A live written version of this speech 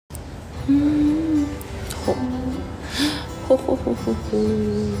Ho. Ho ho ho ho ho.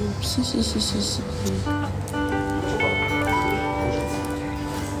 Si si si si si.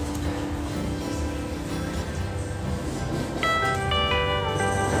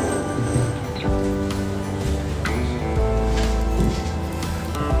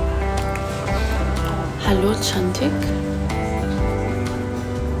 Hello, Chantik.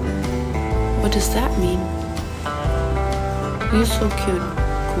 What does that mean? You're so cute.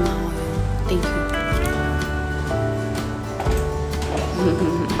 Kumawa. Thank you.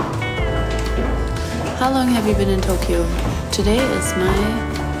 How long have you been in Tokyo? Today is my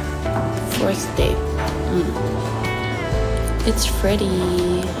 4th day. It's Freddy.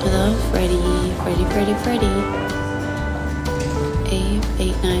 Hello, Freddy. Freddy.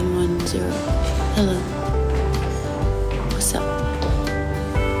 8910. Hello. What's up?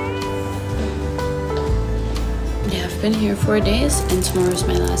 Yeah, I've been here 4 days and tomorrow's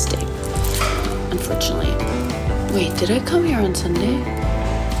my last day. Unfortunately. Wait, did I come here on Sunday?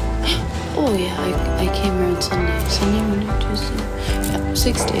 Oh yeah, I came here on Sunday. Sunday, Monday, Tuesday. Yeah,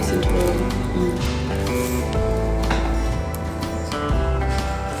 6 days in total.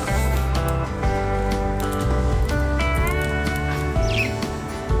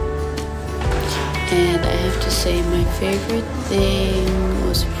 And I have to say my favorite thing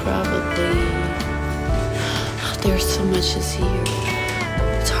was probably... there's so much to see here.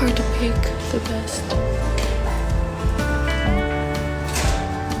 It's hard to pick the best.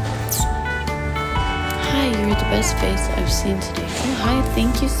 Hi, you're the best face I've seen today. Oh, hi,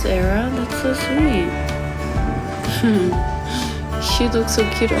 thank you, Sarah. That's so sweet. She looks so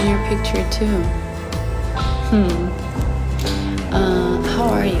cute on your picture, too. How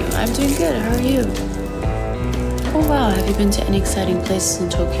are you? I'm doing good. How are you? Oh, wow. Have you been to any exciting places in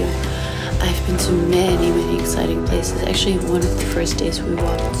Tokyo? I've been to many exciting places. Actually, one of the first days we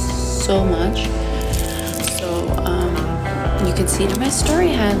walked so much. So, you can see it in my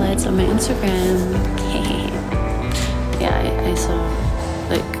story highlights on my Instagram. Yeah, I saw,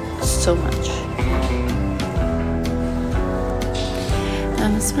 like, so much.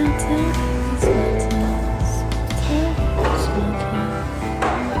 I'm a small town.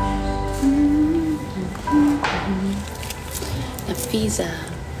 Visa.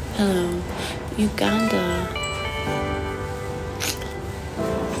 Hello, Uganda.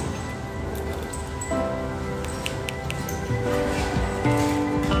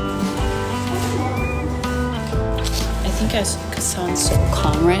 I think I sound so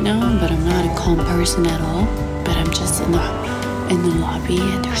calm right now, but I'm not a calm person at all. But I'm just in the lobby,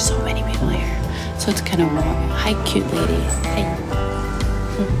 and there's so many people here, so it's kind of warm. Hi, cute lady. Hi.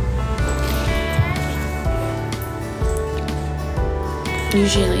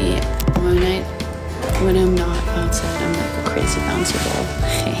 Usually, when I'm not outside, I'm like a crazy bouncy ball.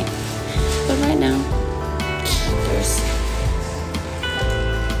 But right now, there's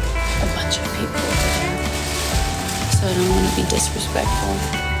a bunch of people there, so I don't want to be disrespectful.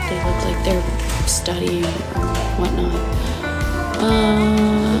 They look like they're studying or whatnot.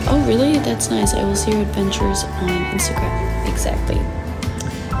 Oh really? That's nice. I will see your adventures on Instagram. Exactly.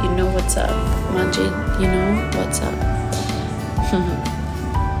 You know what's up, Majid. You know what's up.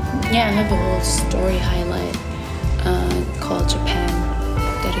 Yeah, I have a whole story highlight called Japan,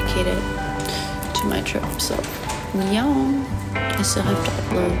 dedicated to my trip. So, yeah, I still have to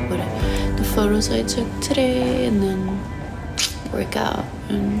upload the photos I took today and then work out.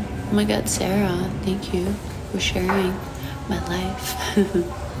 And oh my God, Sarah, thank you for sharing my life.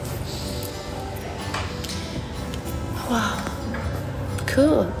 Wow,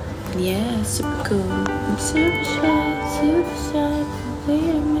 cool. Yeah, super cool. I'm super shy. Wait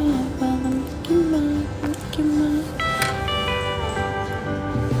a minute while I'm making mine.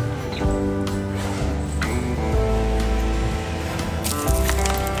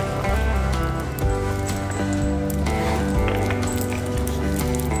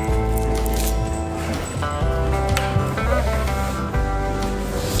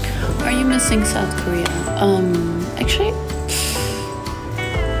 Are you missing South Korea? Actually,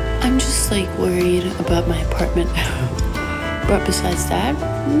 I'm just like worried about my apartment. But besides that,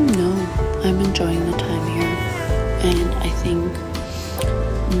 no, I'm enjoying the time here, and I think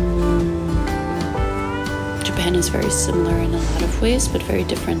Japan is very similar in a lot of ways, but very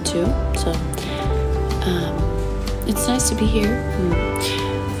different too. So it's nice to be here.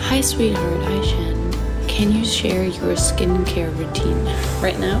 Hi, sweetheart. Hi, Shan. Can you share your skincare routine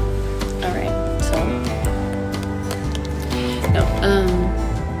right now? All right. So no,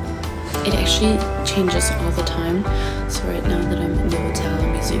 it actually changes all the time. So right now that I'm in the hotel,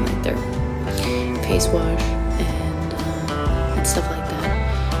 I'm using like their face wash and stuff like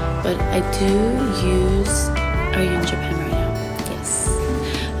that. but I do use. Are you in Japan right now? Yes.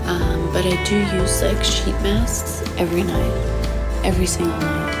 But I do use like sheet masks every night, every single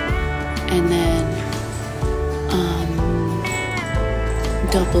night, and then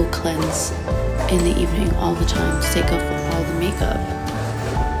double cleanse in the evening all the time to take off all the makeup.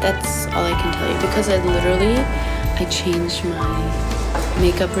 That's all I can tell you, because I change my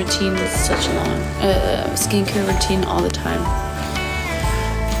makeup routine with such long skincare routine all the time.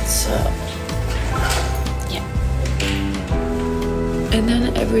 So yeah, and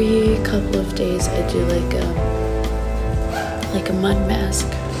then every couple of days I do like a mud mask.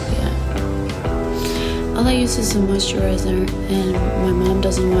 Yeah, all I use is a moisturizer, and my mom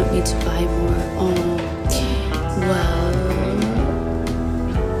doesn't want me to buy more. Well,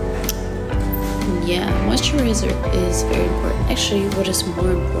 yeah, moisturizer is very important. Actually, what is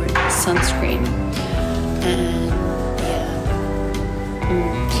more important is sunscreen. And yeah,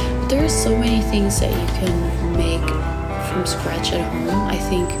 there are so many things that you can make from scratch at home. I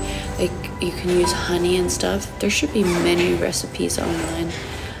think like you can use honey and stuff. There should be many recipes online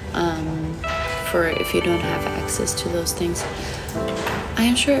for if you don't have access to those things. I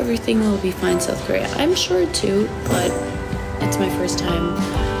am sure everything will be fine, South Korea. I'm sure too, but it's my first time,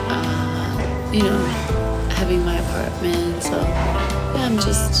 you know, having my apartment, so yeah, I'm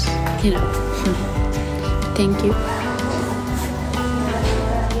just, you know, thank you.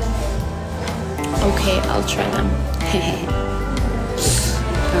 Okay, I'll try them. Alright.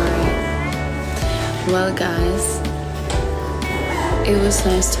 Well, guys, it was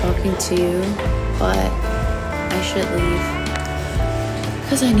nice talking to you, but I should leave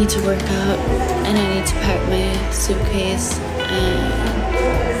because I need to work out and I need to pack my suitcase,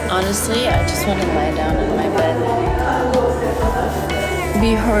 and honestly, I just want to lie down in my bed,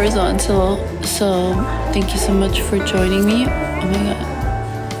 be horizontal. So thank you so much for joining me. Oh my god.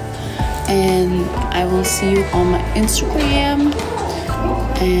 And I will see you on my Instagram,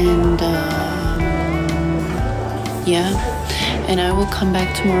 and yeah, and I will come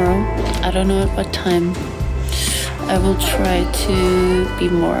back tomorrow. I don't know at what time. I will try to be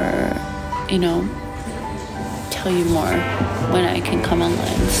more, you know, tell you more when I can come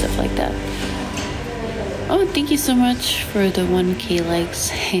online and stuff like that. Oh, thank you so much for the 1K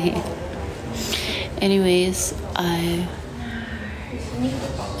likes. Anyways,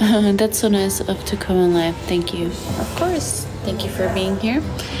 that's so nice of to come on live. Thank you. Of course. Thank you for being here,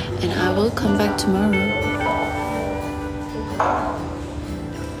 and I will come back tomorrow.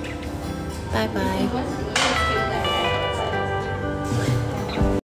 Bye bye.